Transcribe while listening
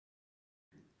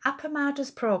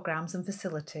Appamada's programmes and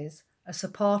facilities are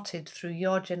supported through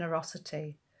your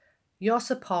generosity. Your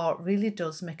support really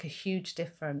does make a huge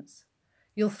difference.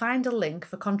 You'll find a link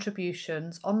for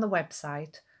contributions on the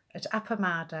website at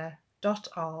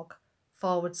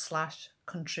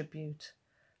appamada.org/contribute.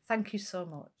 Thank you so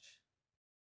much.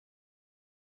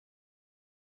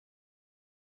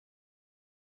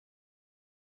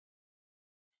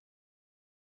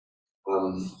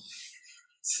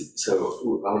 So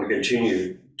I want to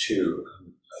continue to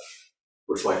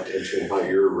reflect and to invite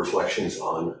your reflections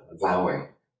on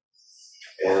vowing.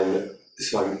 And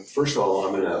so first of all,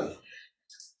 I'm going to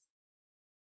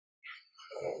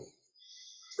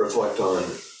reflect on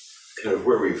kind of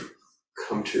where we've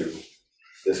come to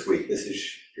this week. This is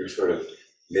your sort of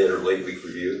mid or late week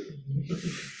review.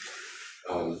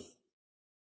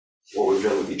 What we've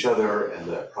done with each other and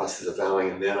the process of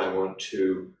vowing. And then I want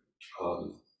to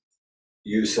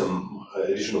use some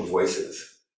additional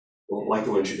voices, like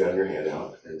the ones you got in your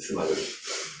handout and some others,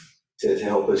 to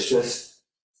help us just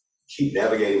keep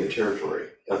navigating the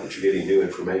territory. Not that you're getting new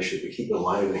information, but keep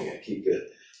enlivening it, keep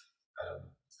it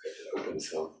open.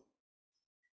 So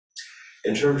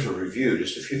in terms of review,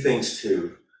 just a few things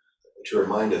to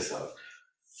remind us of.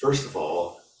 First of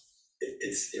all,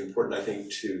 it's important, I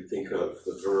think, to think of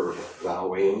the verb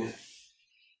vowing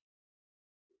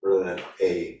rather than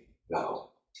a vow.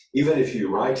 Even if you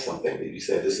write something that you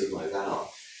say, this is my vow,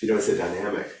 you know, it's a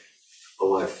dynamic,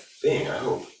 alive thing, I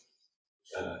hope,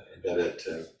 and that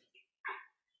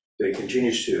it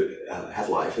continues to have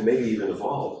life and maybe even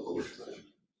evolve over time.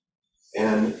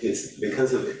 And it's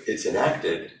because of it's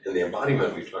enacted in the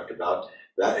embodiment we've talked about.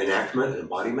 That enactment,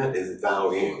 embodiment is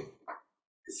vowing.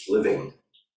 It's living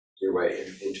your way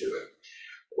into it.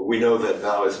 We know that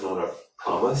vow is not a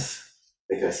promise.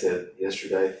 I think I said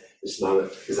yesterday, it's not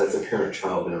because that's a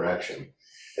parent-child interaction.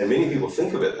 And many people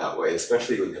think of it that way,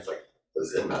 especially when you have like a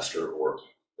Zen master or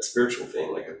a spiritual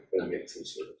thing, like I'm going to make some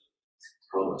sort of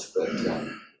promise, but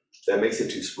that makes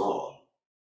it too small.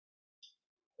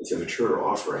 It's a mature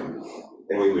offering,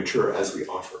 and we mature as we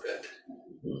offer it.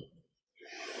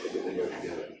 They go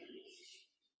together.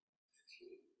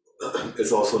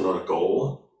 It's also not a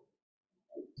goal.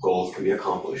 Goals can be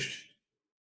accomplished.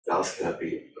 Vows cannot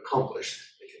be accomplished.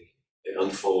 They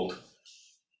unfold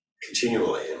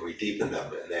continually, and we deepen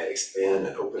them, and they expand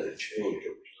and open and change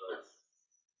over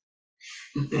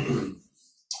time.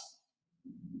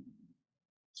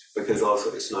 Because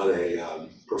also it's not a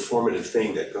performative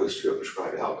thing that goes to a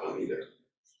prescribed outcome either.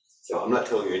 So I'm not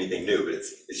telling you anything new, but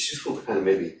it's useful to kind of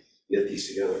maybe get these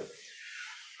together.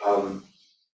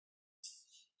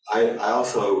 I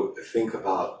also think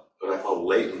about what I call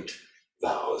latent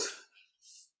vows,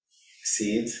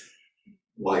 seeds,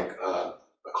 like a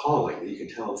calling that you can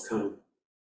tell it's coming,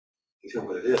 you tell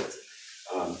what it is.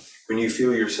 When you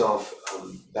feel yourself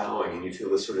bowing and you feel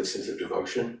this sort of sense of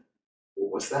devotion, well,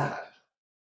 what's that?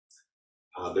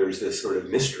 There's this sort of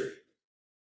mystery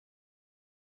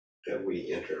that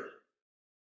we enter.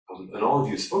 And all of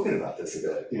you have spoken about this a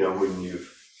bit, you know, when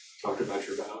you've talked about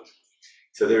your vows.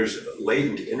 So there's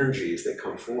latent energies that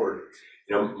come forward.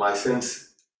 You know, my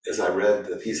sense, as I read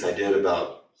the piece I did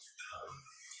about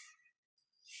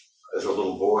as a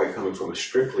little boy coming from a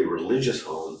strictly religious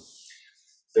home,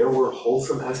 there were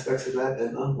wholesome aspects of that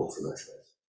and unwholesome aspects.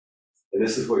 And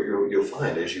this is what you'll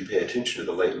find as you pay attention to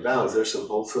the latent vows. There's some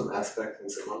wholesome aspects and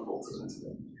some unwholesome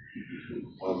aspects.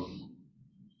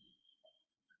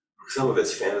 Some of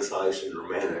it's fantasized and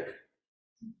romantic,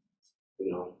 you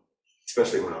know,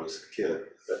 especially when I was a kid.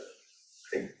 But I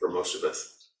think for most of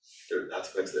us, there are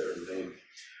aspects that remain,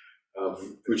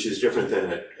 which is different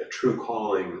than a true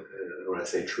calling. And when I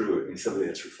say true, it means something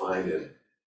that's refined and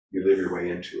you live your way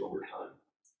into over time,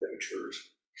 that matures.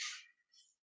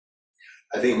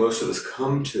 I think most of us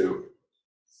come to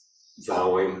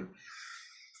vowing,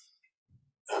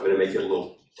 I'm going to make it a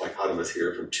little dichotomous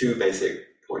here, from two basic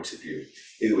points of view.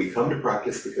 Either we come to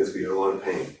practice because we have a lot of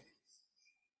pain.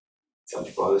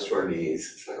 Something brought us to our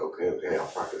knees. It's like, okay, I'll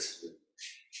practice.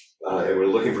 And we're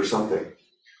looking for something.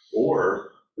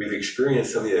 Or we've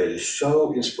experienced something that is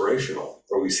so inspirational,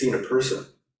 or we've seen a person.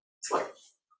 It's like,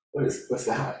 what's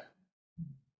that?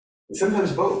 And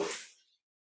sometimes both.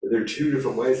 But there are two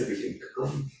different ways that we can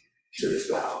come to this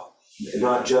vow. And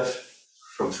not just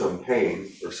from some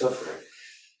pain or suffering,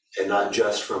 and not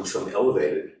just from some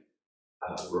elevated,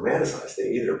 romanticized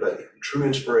thing either, but true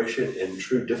inspiration and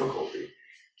true difficulty,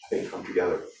 I think, come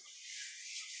together.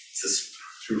 This is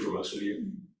true for most of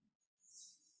you,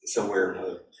 somewhere or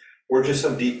another. Or just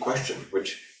some deep question,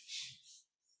 which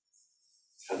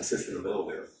kind of sits in the middle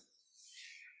there.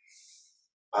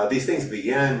 These things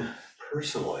began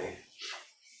personally,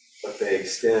 but they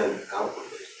extend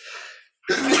outwardly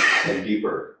and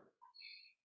deeper.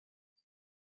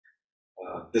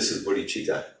 This is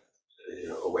bodhicitta,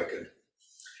 awakened.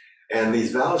 And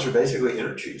these vows are basically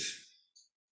energies.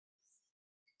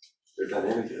 They're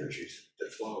dynamic energies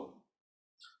that flow.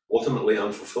 Ultimately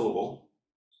unfulfillable,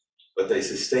 but they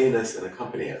sustain us and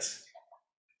accompany us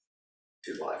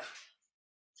through life.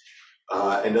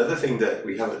 Another thing that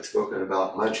we haven't spoken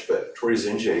about much, but Torei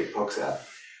Zenji pokes at,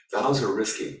 vows are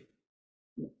risky.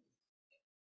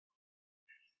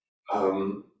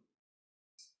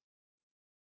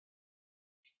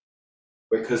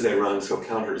 Because they run so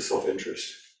counter to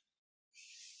self-interest.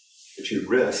 What you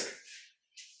risk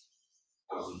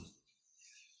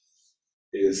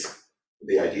is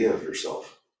the idea of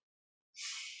yourself.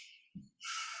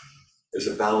 There's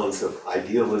a balance of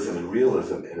idealism and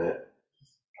realism in it,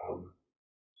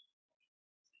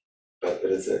 but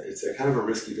it's a kind of a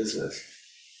risky business.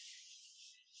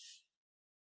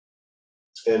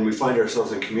 And we find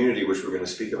ourselves in community, which we're going to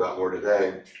speak about more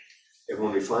today. And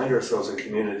when we find ourselves in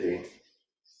community,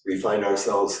 we find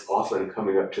ourselves often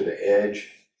coming up to the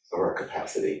edge of our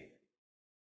capacity.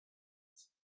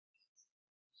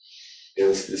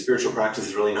 The spiritual practice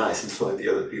is really nice until the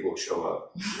other people show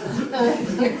up.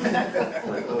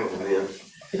 Like, oh man.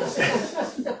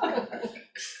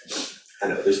 I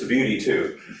know, there's the beauty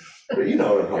too. But you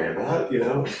know what I'm talking about,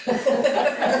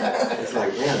 It's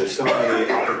like, man, there's so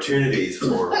many opportunities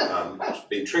for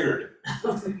being triggered.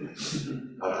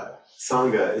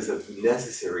 Sangha is a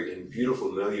necessary and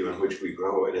beautiful milieu in which we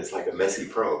grow, and it's like a messy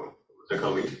probe.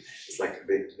 It's like a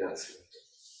big mess.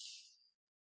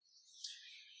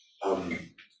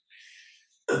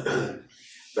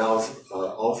 Vows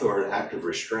also are an act of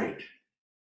restraint.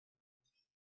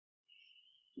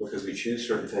 Because we choose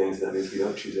certain things, that means we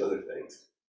don't choose other things.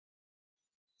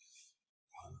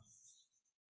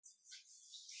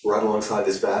 Right alongside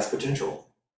this vast potential,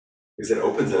 because it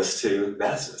opens us to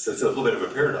vastness. It's a little bit of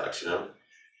a paradox,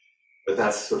 But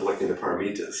that's sort of like in the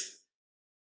paramitas.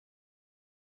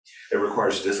 It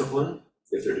requires discipline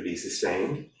if they're to be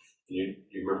sustained. You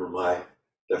remember my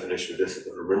definition of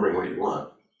discipline, remembering what you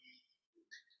want.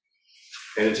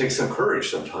 And it takes some courage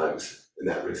sometimes in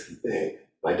that risky thing.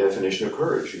 My definition of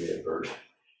courage, you may have heard.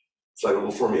 It's like a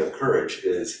little formula of courage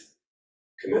is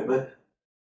commitment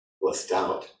plus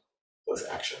doubt plus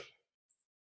action.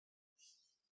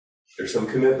 There's some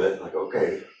commitment, like,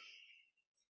 okay,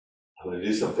 I'm going to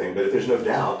do something, but if there's no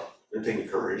doubt, don't take any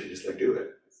courage, you just do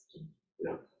it.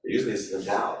 Usually it's some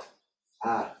doubt.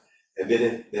 And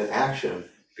then action,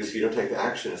 because if you don't take the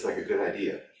action, it's like a good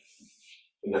idea,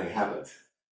 and nothing happens.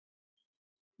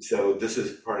 So this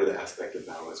is part of the aspect of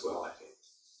vow as well, I think.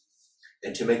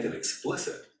 And to make them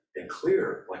explicit and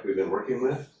clear, like we've been working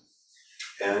with,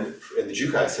 and in the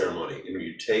Jukai ceremony,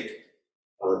 you take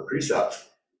precepts,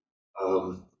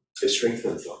 it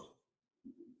strengthens them.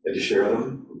 And to share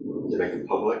them, to make them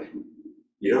public,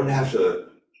 you don't have to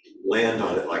land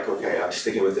on it like, okay, I'm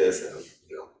sticking with this and I'm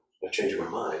not changing my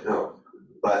mind. No,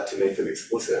 but to make them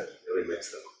explicit really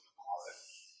makes them.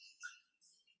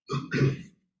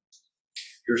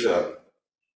 Here's a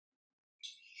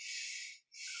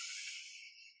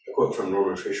quote from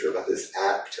Norman Fisher about this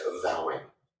act of vowing.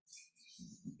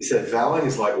 He said, vowing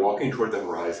is like walking toward the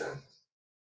horizon.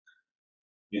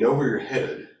 You know where you're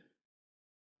headed.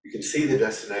 You can see the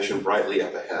destination brightly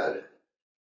up ahead.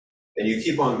 And you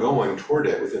keep on going toward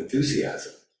it with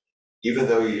enthusiasm, even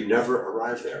though you never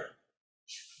arrive there.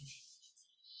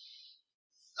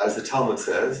 As the Talmud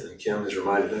says, and Kim has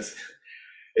reminded us,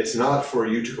 it's not for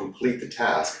you to complete the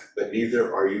task, but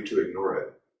neither are you to ignore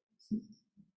it.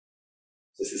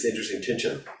 This is interesting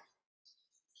tension.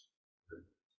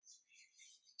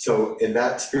 So in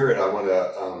that spirit, I want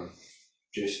to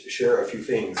just share a few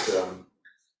things.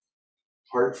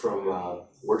 Part from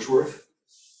Wordsworth,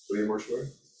 William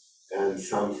Wordsworth, and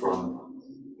some from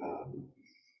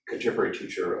contemporary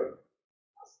teacher,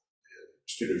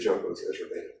 student of Joko's, Ezra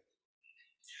Bayda.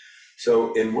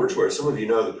 So in Wordsworth, some of you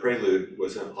know the Prelude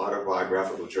was an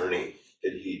autobiographical journey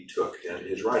that he took in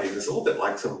his writing. It's a little bit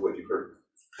like some of what you've heard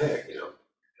from Peg,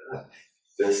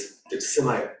 it's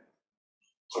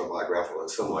semi-autobiographical in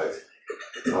some ways.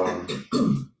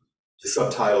 The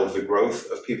subtitle, The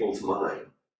Growth of People's Mind.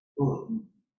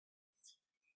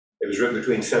 It was written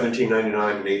between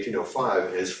 1799 and 1805,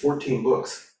 and has 14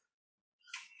 books.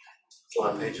 It's a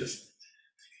lot of pages.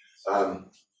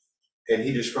 And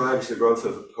he describes the growth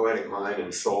of the poetic mind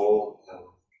and soul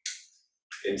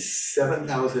in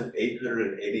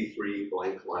 7,883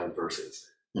 blank line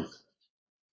verses.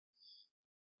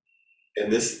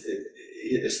 And this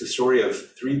is the story of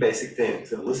three basic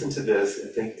things. And listen to this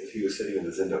and think if he was sitting in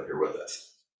the Zen up here with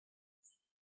us.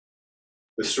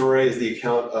 The story is the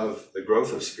account of the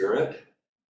growth of spirit,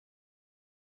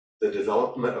 the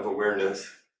development of awareness,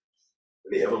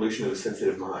 and the evolution of a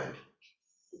sensitive mind.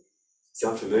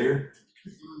 Sound familiar?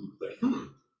 Like,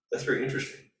 that's very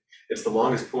interesting. It's the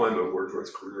longest poem of Wordsworth's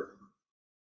career.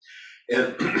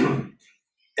 And,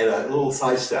 and a little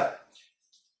sidestep.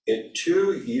 In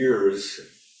 2 years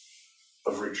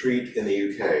of retreat in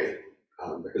the UK,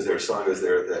 because there are sanghas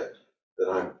there that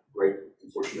I'm great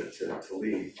and fortunate to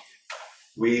lead,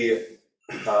 we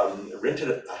rented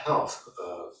a house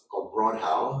called Broad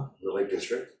Howe in the Lake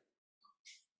District,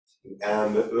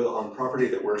 and on property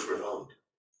that Wordsworth owned,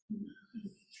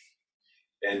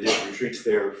 and did retreats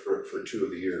there for 2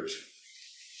 of the years.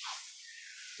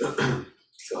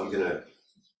 So I'm gonna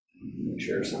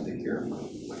share something here.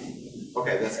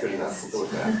 Okay, that's good enough. We'll go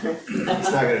with that.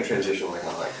 It's not gonna transition like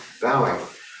I like. Bowing.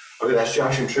 Okay, that's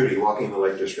Josh and Trudy walking the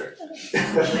Lake District.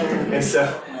 And so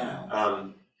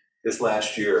this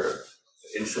last year,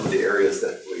 in some of the areas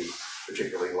that we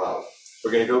particularly love,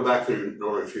 we're gonna go back to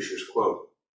Norman Fisher's quote.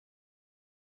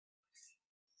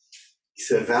 He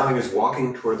said, "Vowing is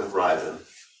walking toward the horizon.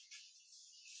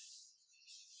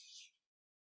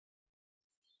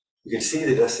 You can see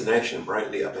the destination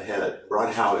brightly up ahead.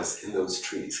 Broad Howe is in those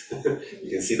trees. You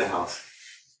can see the house.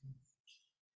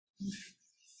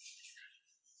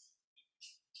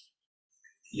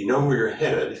 You know where you're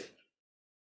headed,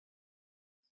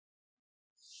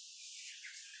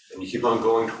 and you keep on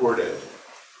going toward it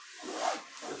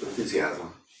with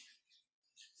enthusiasm.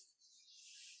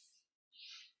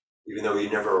 Even though you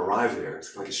never arrive there,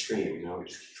 it's like a stream, it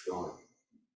just keeps going.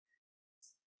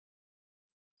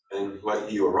 And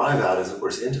what you arrive at is, of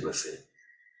course, intimacy.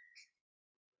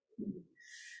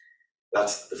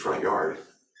 That's the front yard.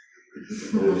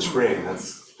 And in the spring,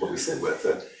 that's what we sit with.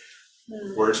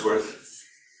 Wordsworth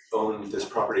owned this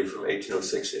property from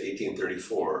 1806 to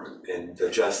 1834, and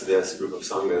just this group of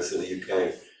sanghas in the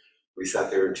UK, we sat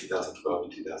there in 2012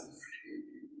 and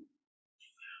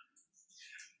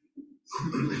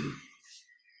 2013.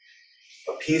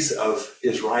 A piece of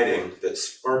his writing that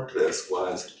sparked this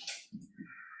was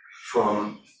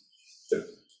from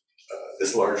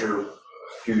this larger,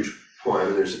 huge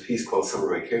poem. There's a piece called Summer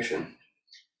Vacation.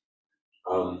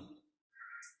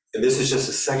 And this is just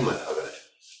a segment of it.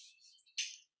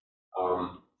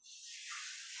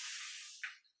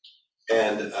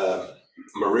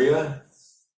 Maria,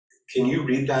 can you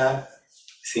read that?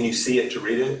 Can you see it to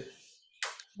read it?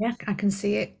 Yeah, I can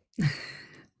see it.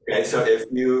 Okay, so if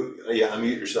you,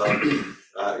 unmute yourself.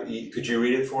 Could you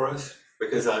read it for us?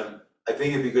 Because I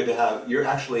think it'd be good to have, you're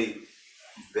actually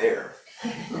there.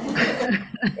 And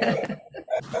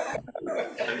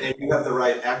you have the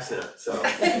right accent, so.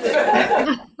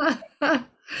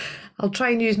 I'll try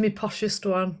and use my poshest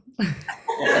one.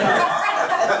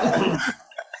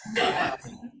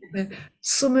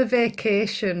 Summer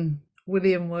Vacation,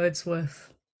 William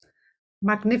Wordsworth.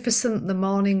 Magnificent the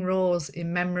morning rose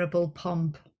in memorable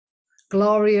pomp.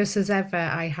 Glorious as ever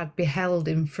I had beheld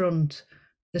in front.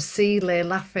 The sea lay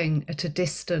laughing at a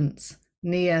distance.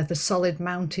 Near, the solid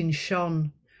mountain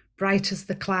shone, bright as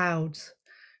the clouds.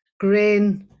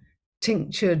 Grain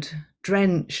tinctured,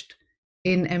 drenched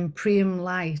in empyrean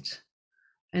light.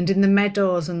 And in the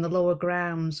meadows and the lower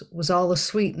grounds was all the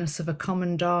sweetness of a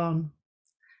common dawn.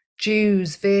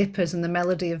 Dews, vapours, and the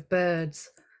melody of birds,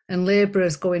 and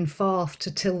labourers going forth to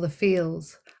till the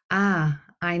fields.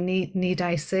 I need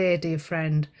I say, dear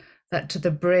friend, that to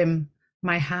the brim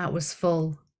my heart was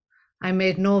full. I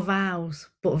made no vows,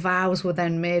 but vows were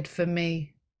then made for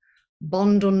me.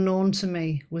 Bond unknown to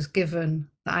me was given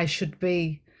that I should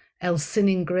be, else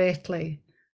sinning greatly,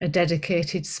 a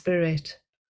dedicated spirit.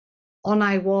 On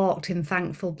I walked in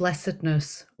thankful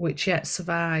blessedness, which yet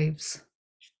survives.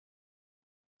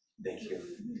 Thank you.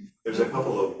 There's a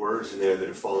couple of words in there that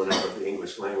have fallen out of the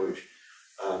English language.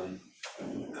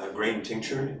 Grain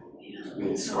tinctured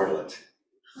means scarlet.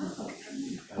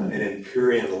 And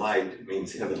empyrean light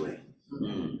means heavenly.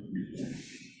 The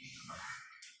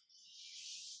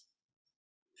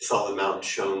solid mountain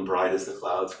shone bright as the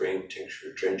clouds, grain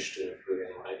tinctured, drenched in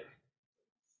empyrean light.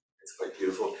 It's quite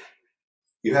beautiful.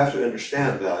 You have to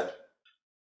understand that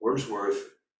Wordsworth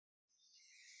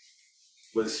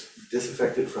was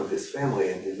disaffected from his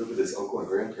family, and he lived with his uncle and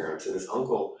grandparents, and his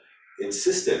uncle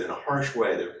insisted in a harsh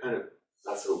way, they were kind of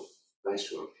not so nice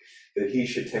to him, that he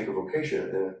should take a vocation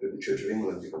at the Church of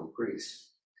England and become a priest.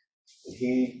 And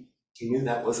he knew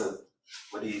that wasn't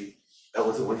what he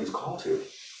was called to.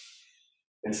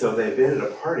 And so they'd been at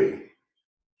a party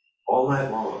all night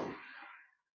long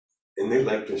in the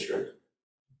Lake District,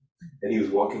 and he was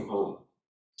walking home.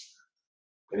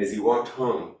 And as he walked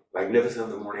home, magnificent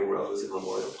the morning rose in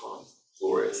Memorial Pond.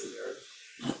 glorious in there.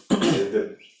 And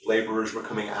the laborers were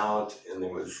coming out, and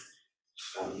there was,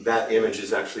 that image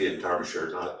is actually in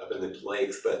Derbyshire, not up in the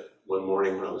lakes, but one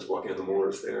morning when I was walking on the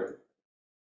moors there.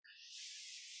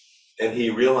 And he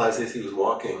realized as he was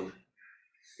walking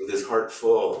with his heart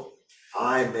full,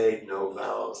 I made no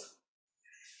vows.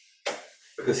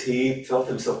 Because he felt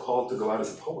himself called to go out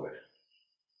as a poet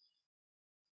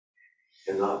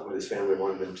and not what his family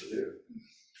wanted him to do.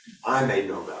 I made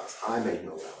no vows,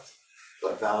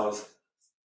 but vows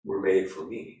were made for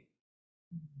me.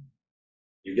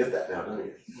 You get that now, don't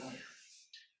you?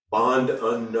 Bond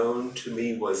unknown to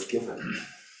me was given.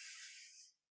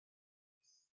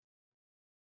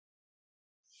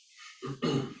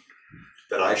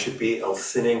 That I should be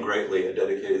sinning greatly, a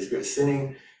dedicated spirit.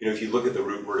 Sinning, if you look at the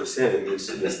root word of sin, it means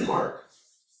to miss the mark.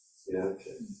 To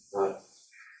not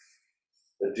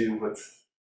do what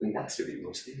we has to be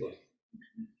most people.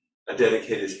 A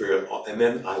dedicated spirit. And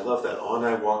then I love that. On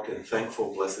I walked in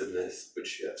thankful blessedness,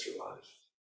 which yet survives.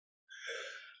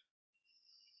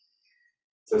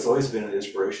 So it's always been an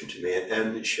inspiration to me.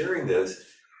 And sharing this,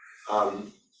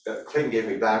 Clayton gave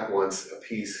me back once a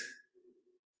piece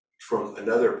from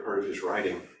another part of his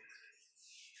writing.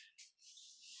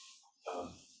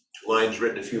 Lines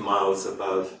written a few miles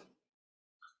above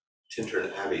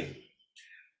Tintern Abbey.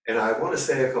 And I want to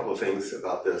say a couple of things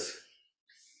about this.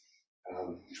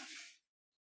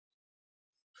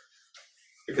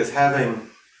 Because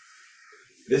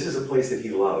this is a place that he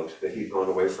loved, that he'd gone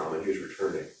away from, and he was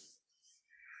returning.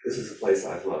 This is a place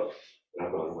I've loved, and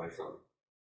I've gone away from,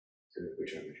 to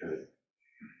which I'm returning.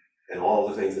 And all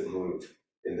the things that move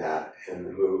in that, and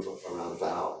the move around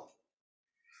vow.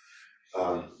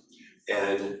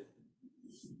 And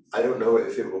I don't know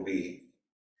if it will be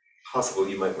possible,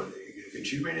 you might want to,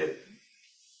 could you read it,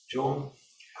 Joel?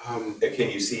 Can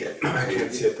you see it? I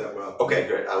can't see it that well. Okay,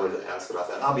 great. I would ask about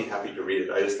that. I'll be happy to read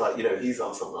it. I just thought, he's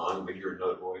also gone, but you're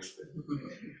another voice.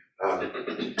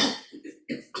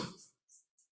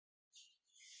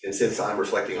 And since I'm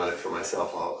reflecting on it for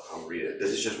myself, I'll read it.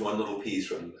 This is just one little piece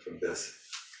from this.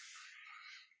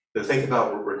 But think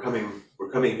about we're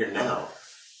coming here now,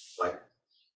 like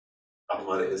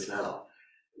Abamana is now.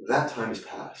 That time is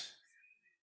past.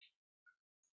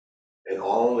 And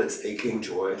all its aching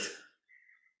joys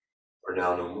are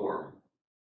now no more.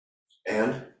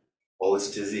 And all its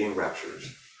dizzying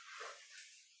raptures.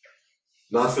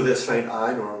 Not for this faint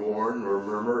eye, nor mourn, nor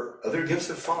murmur, other gifts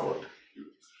have followed.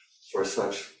 For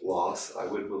such loss, I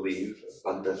would believe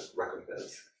abundant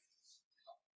recompense.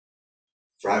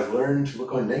 For I've learned to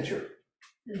look on nature,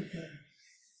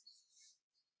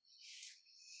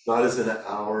 not as an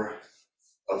hour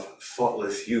of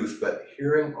thoughtless youth, but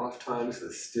hearing oftentimes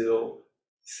the still,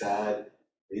 sad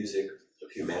music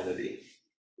of humanity.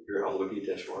 Hear Alwagi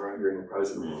Deshwara, hearing the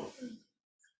cries of the world.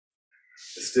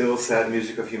 The still, sad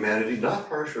music of humanity, not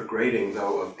harsh or grating,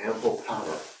 though of ample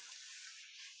power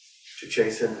to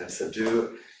chasten and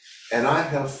subdue. And I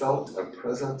have felt a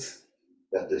presence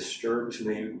that disturbs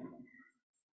me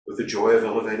with the joy of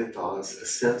elevated thoughts, a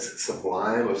sense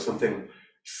sublime of something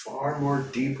far more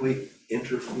deeply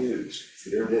interfused.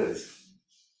 See, there it is.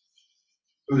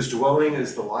 Whose dwelling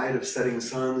is the light of setting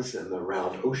suns and the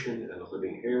round ocean and the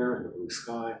living air and the blue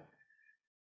sky.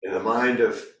 In the mind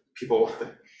of people,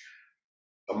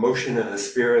 emotion and a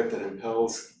spirit that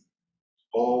impels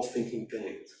all thinking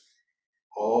things,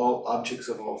 all objects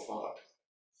of all thought,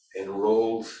 and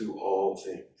rolls through all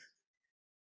things.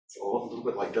 It's all a little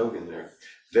bit like Dogen there.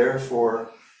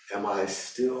 Therefore, am I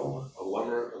still a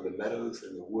lover of the meadows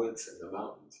and the woods and the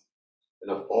mountains,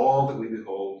 and of all that we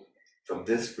behold from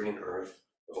this green earth,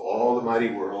 of all the mighty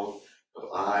world,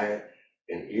 of eye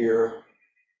and ear,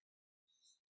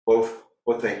 both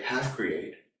what they have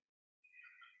created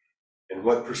and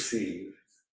what perceive,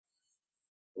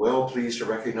 well pleased to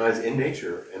recognize in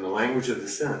nature and the language of the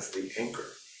sense the anchor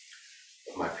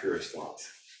of my purest thoughts,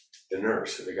 the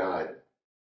nurse and the guide,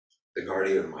 the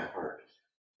guardian of my heart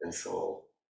and soul,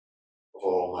 of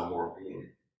all my moral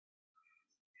being.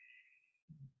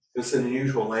 It's an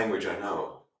unusual language, I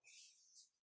know,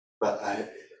 but I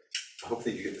hope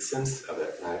that you get the sense of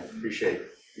it, and I appreciate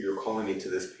you calling me to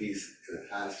this piece in the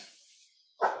past.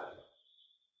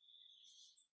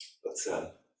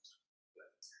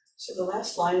 So the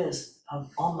last line is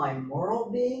all my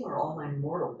moral being or all my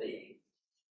mortal being?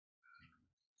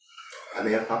 I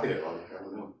may have copied it wrong, I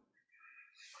don't know.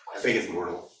 I think it's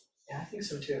mortal. Yeah, I think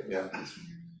so too. Yeah.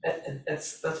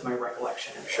 That's my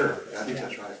recollection. Sure, I think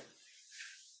that's right.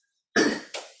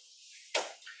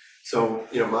 So,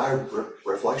 my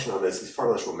reflection on this is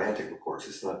far less romantic, of course,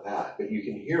 it's not that, but you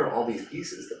can hear all these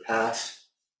pieces. The past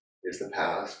is the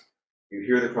past, You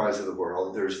hear the cries of the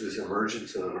world. There's this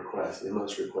emergence of a request,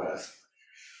 inmost request,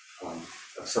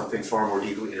 of something far more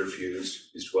deeply interfused,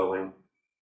 is dwelling.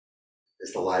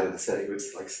 It's the light of the setting.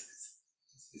 It's like it's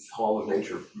the hall of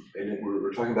nature, and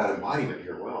we're talking about embodiment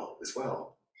here, as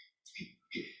well.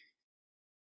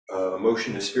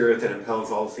 Emotion is spirit that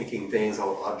impels all thinking things,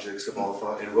 all objects of all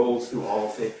thought, and rolls through all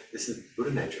things. This is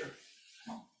Buddha nature.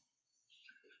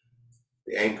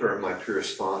 The anchor of my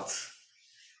purest thoughts,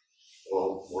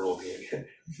 all mortal being.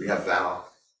 We have thou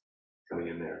coming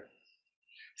in there.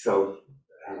 So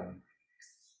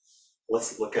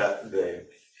let's look at the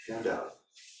handout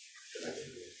that I gave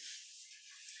you.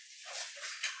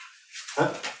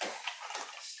 Huh?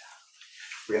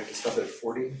 We have to stop at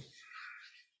 40?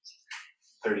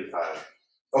 35.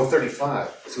 Oh, 35.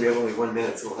 So we have only 1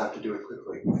 minute, so we'll have to do it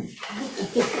quickly.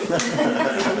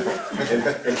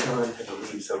 and John had to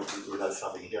leave, so we're not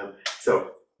stopping him.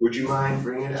 So would you mind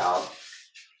bringing it out?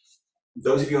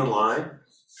 Those of you online,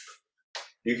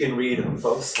 you can read on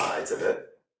both sides of it.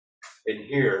 And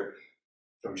here,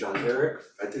 from John Eric,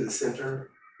 right through the center,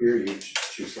 here you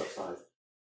choose what side.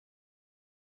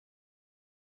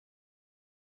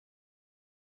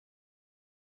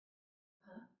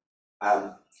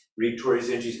 Read Torei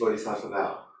Zenji's Bodhisattva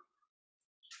Vow.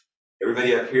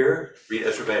 Everybody up here, read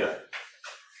Ezra Bayda.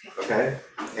 Okay?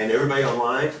 And everybody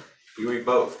online, you read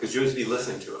both, because you're supposed to be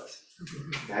listening to us.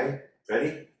 Okay?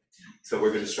 Ready? So we're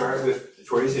going to start with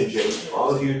Torei Zenji.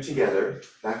 All of you together,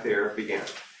 back there, begin.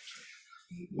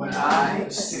 When I, a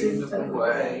student of the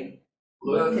way,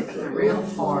 look at the real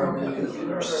form of the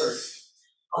universe,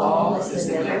 all is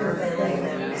the never-failing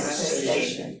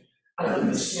manifestation of the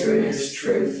mysterious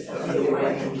truth of the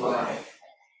awakened life.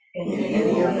 In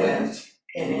any event,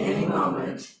 in any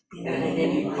moment, and in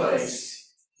any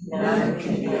place, none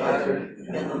can be other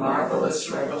than the marvelous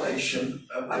revelation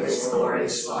of this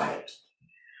glorious light.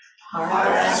 Our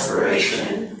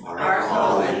aspiration, our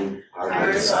calling,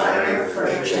 our desire for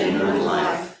a genuine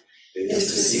life is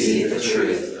to see the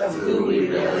truth of who we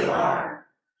really are,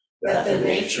 that the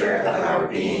nature of our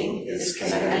being is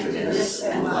connectedness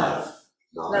and love,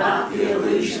 not the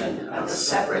illusion of a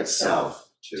separate self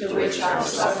to which our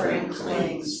suffering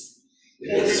clings.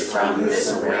 It is from this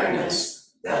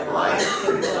awareness that life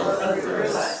can flow through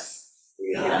us,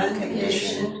 the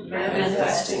unconditioned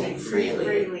manifesting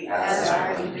freely as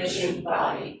our conditioned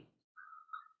body.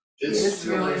 This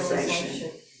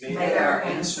realization made our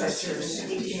ancestors and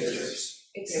teachers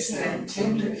extend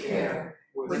tender care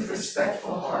with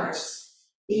respectful hearts,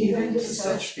 even to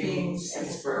such beings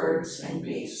as birds and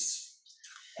beasts.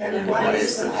 And what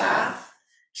is the path?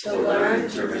 To learn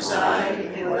to reside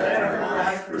in whatever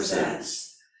life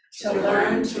presents, to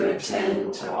learn to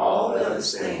attend to all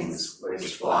those things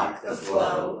which block the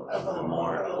flow of a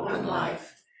more open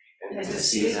life, and to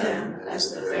see them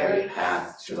as the very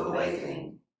path to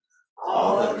awakening.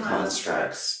 All the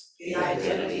constructs, the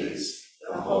identities,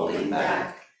 the holding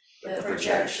back, the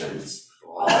projections,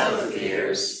 all the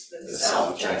fears, the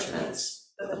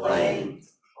self-judgments, the blame,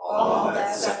 all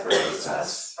that separates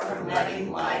us from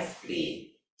letting life be.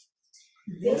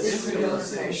 This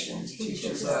realization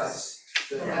teaches us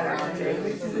that our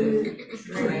daily food,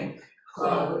 drink,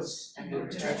 clothes, and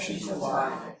protection to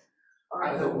life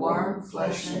are the warm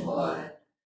flesh and blood,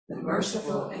 the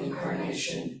merciful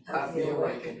incarnation of the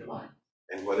awakened one.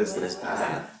 And what is this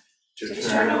path? To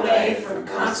turn away from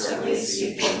constantly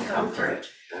seeking comfort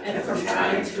and from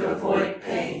trying to avoid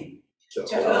pain,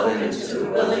 to open to the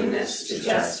willingness to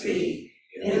just be,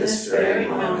 in this very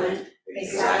moment,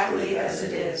 exactly as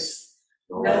it is,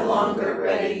 no longer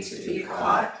ready to be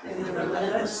caught in the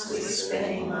relentlessly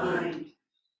spinning mind.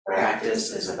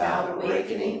 Practice is about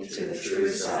awakening to the true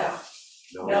self.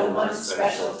 No one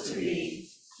special to be,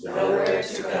 nowhere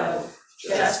to go,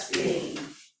 just being.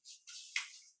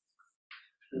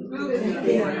 Who can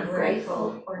be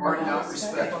ungrateful or not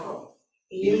respectful,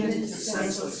 even to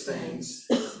senseless things,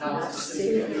 not to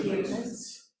speak of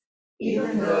humans?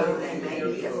 Even though they may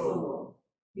be a fool,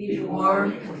 be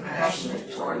warm and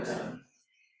compassionate toward them.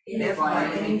 If by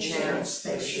any chance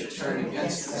they should turn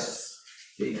against us,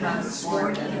 become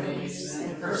sworn enemies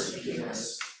and persecute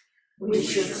us, we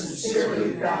should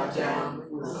sincerely bow down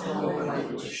with humble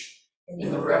language,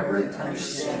 in the reverent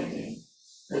understanding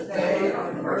that they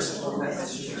are the merciful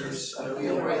messengers of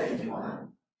the awakened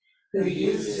one, who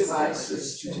use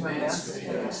devices to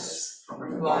emancipate us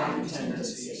from blind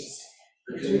tendencies,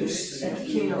 produced and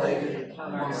accumulated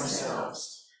among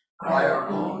ourselves by our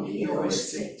own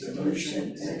egoistic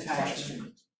delusion and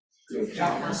attachment through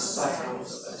countless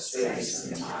cycles of space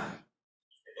and time.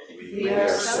 We are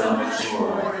so much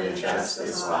more than just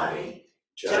this body,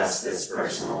 just this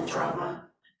personal drama.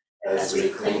 as we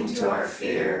cling to our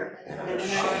fear and our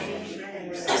shame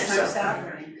and our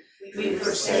suffering, we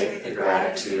forsake the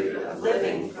gratitude of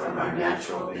living from our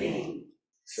natural being.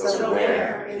 So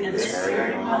where, in this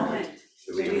very moment,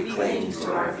 do we cling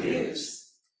to our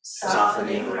views,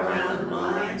 softening around the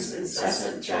mind's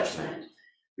incessant judgment,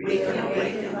 we can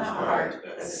awaken the heart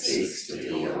that seeks to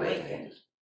be awakened.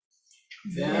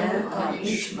 Then on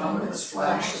each moment's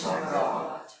flash of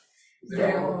thought,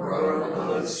 there will grow a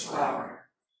lotus flower,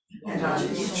 and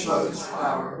on each lotus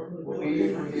flower will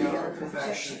be revealed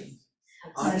perfection,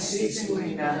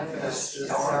 unceasingly manifest as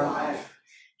our life,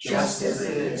 just as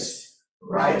it is,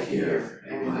 right here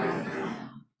and right now.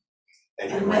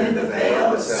 And when the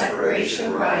veil of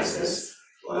separation rises,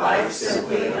 life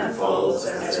simply unfolds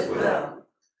as it will.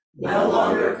 No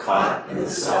longer caught in the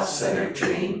self-centered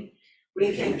dream,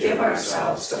 we can give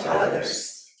ourselves to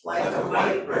others, like a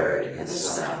white bird in the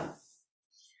sun.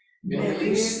 May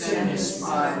we extend His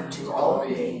mind to all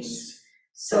beings,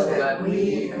 so that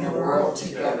we and the world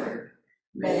together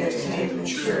may attain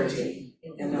maturity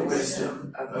in the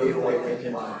wisdom of the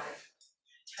awakened life.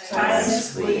 Time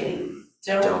is fleeting,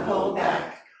 don't hold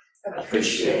back,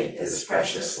 appreciate this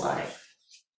precious life.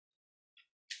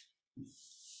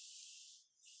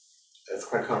 That's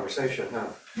quite a conversation, huh?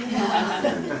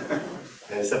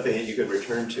 And it's something that you could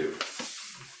return to.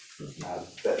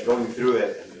 But going through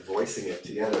it and voicing it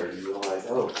together, you realize,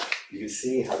 oh, you can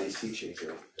see how these teachings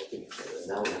are helping each other. And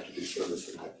now we have to do service,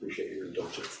 and I appreciate your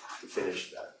indulgence to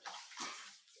finish that.